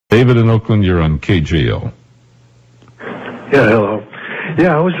David in Oakland, you're on KGO. Yeah, hello.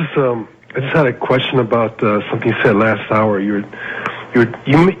 Yeah, I just had a question about something you said last hour.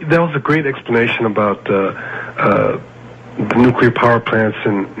 That was a great explanation about the nuclear power plants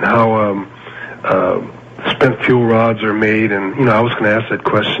and how spent fuel rods are made. And I was going to ask that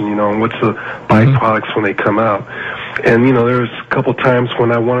question. And what's the byproducts when they come out? And there was a couple times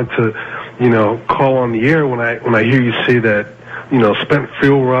when I wanted to, call on the air when I hear you say that, spent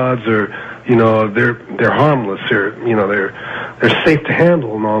fuel rods are, they're harmless. They're safe to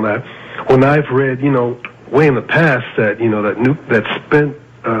handle and all that. When I've read, way in the past that that spent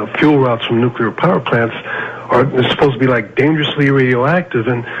fuel rods from nuclear power plants they're supposed to be like dangerously radioactive,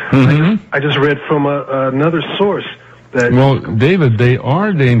 and I just read from another source that. Well, David, they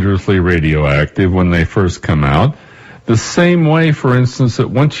are dangerously radioactive when they first come out. The same way, for instance, that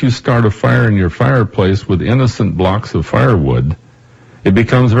once you start a fire in your fireplace with innocent blocks of firewood, it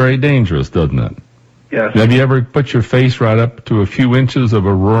becomes very dangerous, doesn't it? Yes. Have you ever put your face right up to a few inches of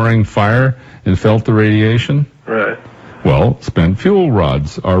a roaring fire and felt the radiation? Right. Well, spent fuel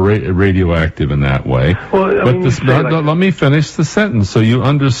rods are radioactive in that way. Well, let me finish the sentence so you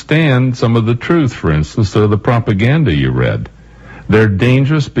understand some of the truth, for instance, of the propaganda you read. They're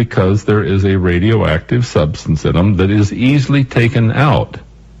dangerous because there is a radioactive substance in them that is easily taken out,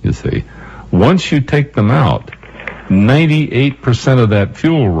 you see. Once you take them out, 98% of that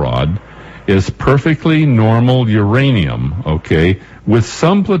fuel rod is perfectly normal uranium, okay, with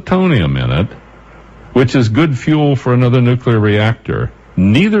some plutonium in it, which is good fuel for another nuclear reactor,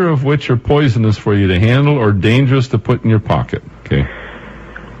 neither of which are poisonous for you to handle or dangerous to put in your pocket, okay?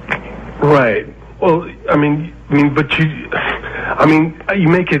 Right. Well, you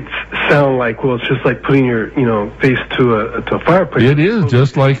make it sound like, well, it's just like putting your, face to a fireplace. It is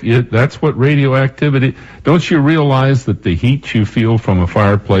just like it. That's what radioactivity. Don't you realize that the heat you feel from a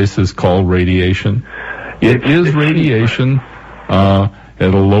fireplace is called radiation? It is radiation at a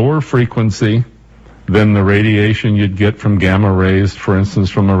lower frequency than the radiation you'd get from gamma rays, for instance,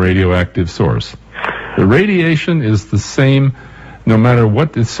 from a radioactive source. The radiation is the same no matter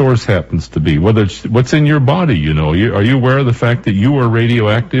what the source happens to be, whether it's what's in your body, Are you aware of the fact that you are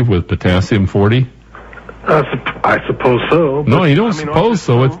radioactive with potassium-40? I suppose so. No, you don't suppose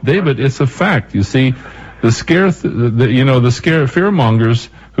so. It's, David, it's a fact. You see, the fearmongers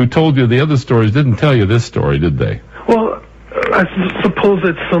who told you the other stories didn't tell you this story, did they? Well, I suppose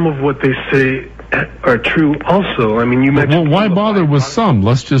that some of what they say are true also. You mentioned... Well, why bother with some?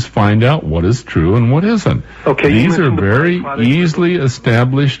 Let's just find out what is true and what isn't. Okay. These are very easily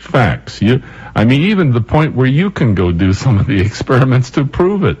established facts. Even the point where you can go do some of the experiments to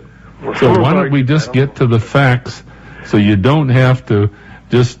prove it. Well, so why don't we just get to the facts so you don't have to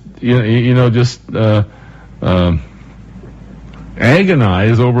just,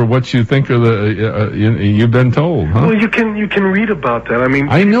 agonize over what you think are you've been told, huh? Well, you can read about that.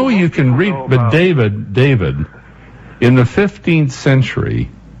 I know you can read, but David, in the 15th century,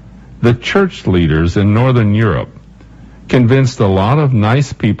 the church leaders in Northern Europe convinced a lot of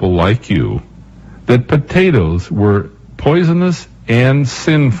nice people like you that potatoes were poisonous and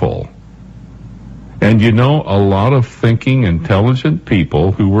sinful. And a lot of thinking, intelligent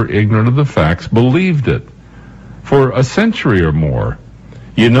people who were ignorant of the facts believed it. For a century or more.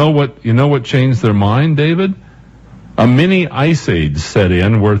 You know what changed their mind, David? A mini ice age set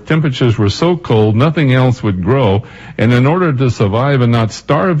in where temperatures were so cold nothing else would grow, and in order to survive and not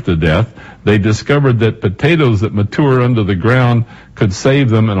starve to death, they discovered that potatoes that mature under the ground could save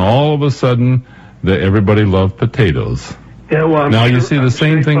them, and all of a sudden, everybody loved potatoes. Yeah, well, now you see the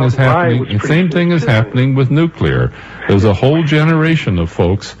same thing is happening. The same thing is happening with nuclear. There's a whole generation of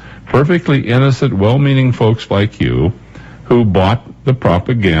folks, perfectly innocent, well-meaning folks like you, who bought the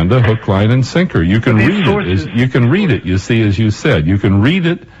propaganda hook, line, and sinker. You can read it. You can read it. You see, as you said, you can read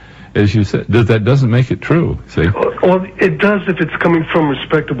it, as you said. That doesn't make it true. See? Well, it does if it's coming from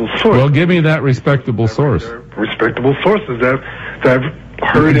respectable sources. Well, give me that respectable source. Respectable sources that I've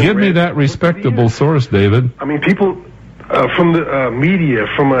heard. Give me that respectable source, David. People. From the media,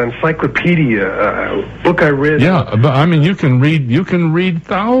 from an encyclopedia, book I read. Yeah, but you can read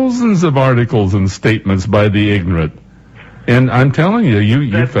thousands of articles and statements by the ignorant, and I'm telling you,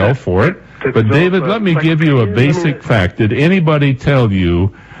 you fell for it. But David, let me give you a basic fact. Did anybody tell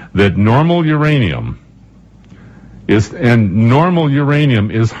you that normal uranium is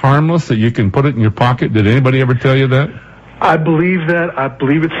harmless, that you can put it in your pocket? Did anybody ever tell you that? I believe that. I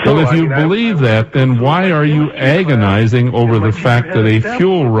believe it's so. Well, if you believe that, then why are you agonizing over the fact that a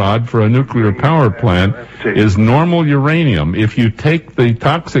fuel rod for a nuclear power plant is normal uranium? If you take the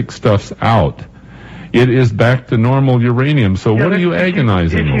toxic stuffs out, Yeah. It is back to normal uranium. So what are you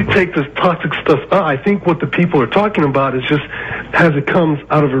agonizing over? If you take this toxic stuff out, I think what the people are talking about is just as it comes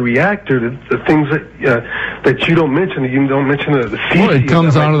out of a reactor, the things that you don't mention, the feces. Well, it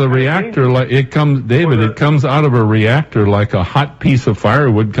comes out of the reactor it comes out of a reactor like a hot piece of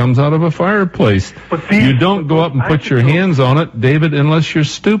firewood comes out of a fireplace. You don't go up and put your hands on it, David, unless you're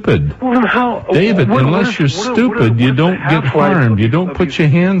stupid. Well, then how? David, unless you're stupid, you don't get harmed. You don't put your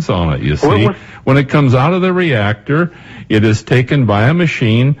hands on it, you see. When it comes out of the reactor, it is taken by a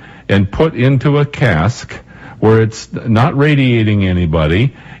machine and put into a cask where it's not radiating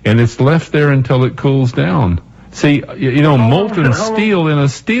anybody, and it's left there until it cools down. See, molten steel in a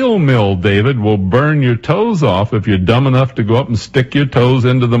steel mill, David, will burn your toes off if you're dumb enough to go up and stick your toes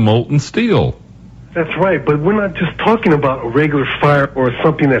into the molten steel. That's right, but we're not just talking about a regular fire or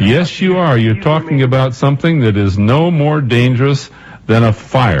something that... Yes, you are. You're talking about something that is no more dangerous than a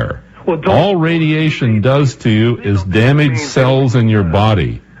fire. All radiation does to you is damage cells in your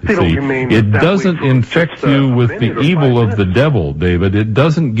body. You see, it doesn't infect you with the evil of the devil, David. It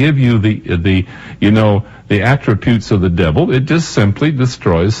doesn't give you the attributes of the devil. It just simply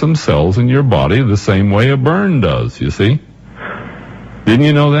destroys some cells in your body the same way a burn does, you see? Didn't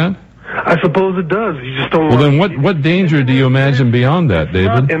you know that? I suppose it does. You just don't. Well, then what danger do you imagine beyond that,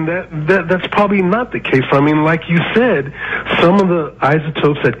 David? And that's probably not the case. I mean, like you said, some of the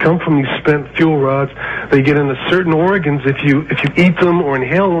isotopes that come from these spent fuel rods, they get into certain organs if you eat them or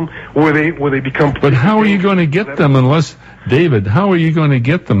inhale them, where they become. But how are you going to get them unless, David? How are you going to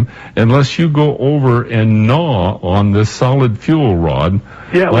get them unless you go over and gnaw on this solid fuel rod?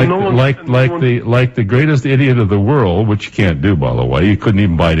 Yeah, like the greatest idiot of the world, which you can't do, by the way. You couldn't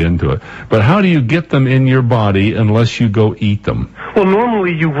even bite into it. But how do you get them in your body unless you go eat them? Well,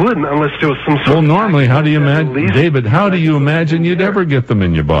 normally you wouldn't unless there was some sort of... Well, normally, how do you imagine, David, how do you imagine you'd ever get them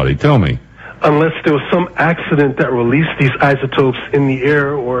in your body? Tell me. Unless there was some accident that released these isotopes in the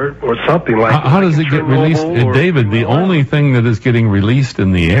air or something like that. How does it get released? David, the only thing that is getting released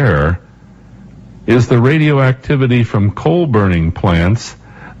in the air is the radioactivity from coal-burning plants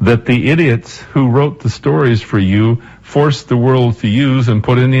that the idiots who wrote the stories for you forced the world to use and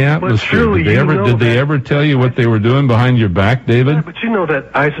put in the atmosphere. Did they ever tell you what they were doing behind your back, David? Yeah, but you know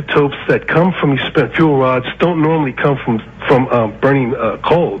that isotopes that come from these spent fuel rods don't normally come from burning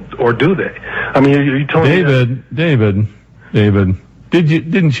coal, or do they? I mean, you told me David,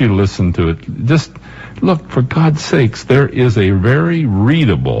 didn't you listen to it? Just look, for God's sakes, there is a very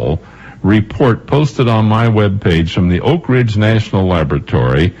readable report posted on my webpage from the Oak Ridge National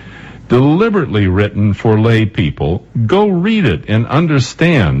Laboratory, deliberately written for lay people. Go read it and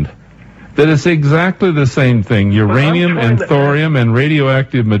understand that it's exactly the same thing. Uranium and thorium and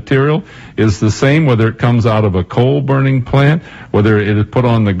radioactive material is the same, whether it comes out of a coal-burning plant, whether it is put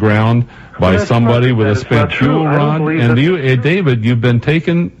on the ground by somebody with a spent fuel rod. And you, David, you've been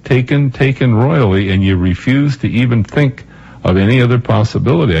taken royally, and you refuse to even think of any other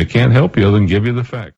possibility. I can't help you other than give you the fact.